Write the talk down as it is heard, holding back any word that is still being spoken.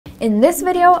In this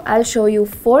video, I'll show you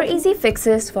 4 easy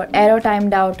fixes for error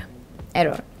timed out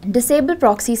error. Disable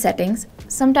proxy settings.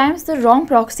 Sometimes the wrong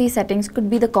proxy settings could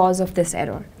be the cause of this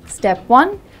error. Step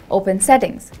 1. Open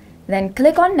Settings. Then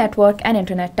click on Network and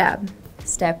Internet tab.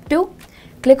 Step 2.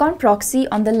 Click on Proxy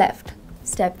on the left.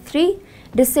 Step 3.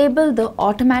 Disable the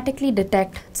Automatically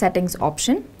Detect Settings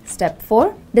option. Step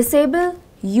 4. Disable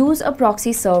Use a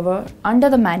Proxy Server under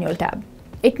the Manual tab.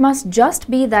 It must just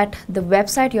be that the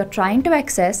website you're trying to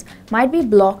access might be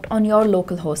blocked on your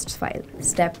localhost's file.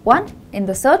 Step 1. In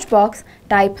the search box,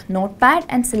 type Notepad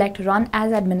and select Run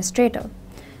as Administrator.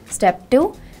 Step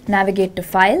 2. Navigate to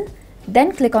File,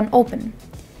 then click on Open.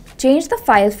 Change the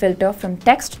file filter from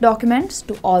text documents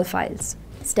to all files.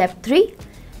 Step 3.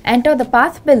 Enter the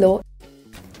path below.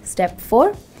 Step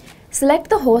 4.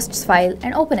 Select the host's file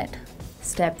and open it.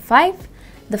 Step 5.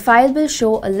 The file will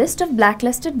show a list of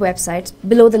blacklisted websites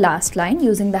below the last line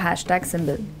using the hashtag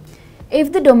symbol.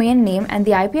 If the domain name and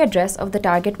the IP address of the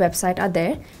target website are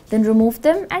there, then remove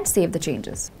them and save the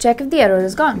changes. Check if the error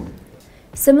is gone.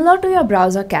 Similar to your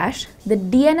browser cache, the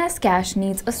DNS cache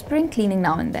needs a spring cleaning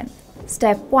now and then.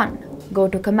 Step 1. Go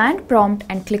to Command Prompt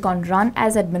and click on Run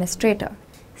as Administrator.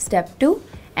 Step 2.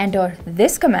 Enter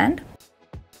this command.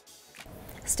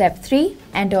 Step 3.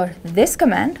 Enter this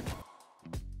command.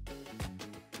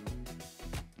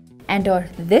 Enter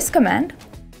this command.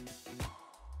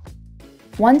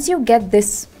 Once you get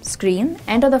this screen,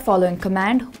 enter the following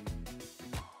command.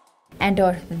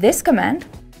 Enter this command.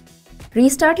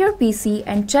 Restart your PC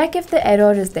and check if the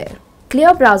error is there.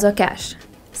 Clear browser cache.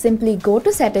 Simply go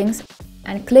to Settings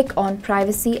and click on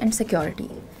Privacy and Security.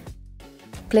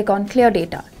 Click on Clear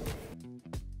Data.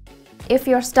 If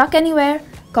you're stuck anywhere,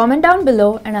 comment down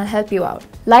below and I'll help you out.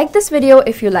 Like this video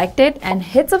if you liked it and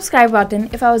hit subscribe button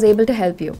if I was able to help you.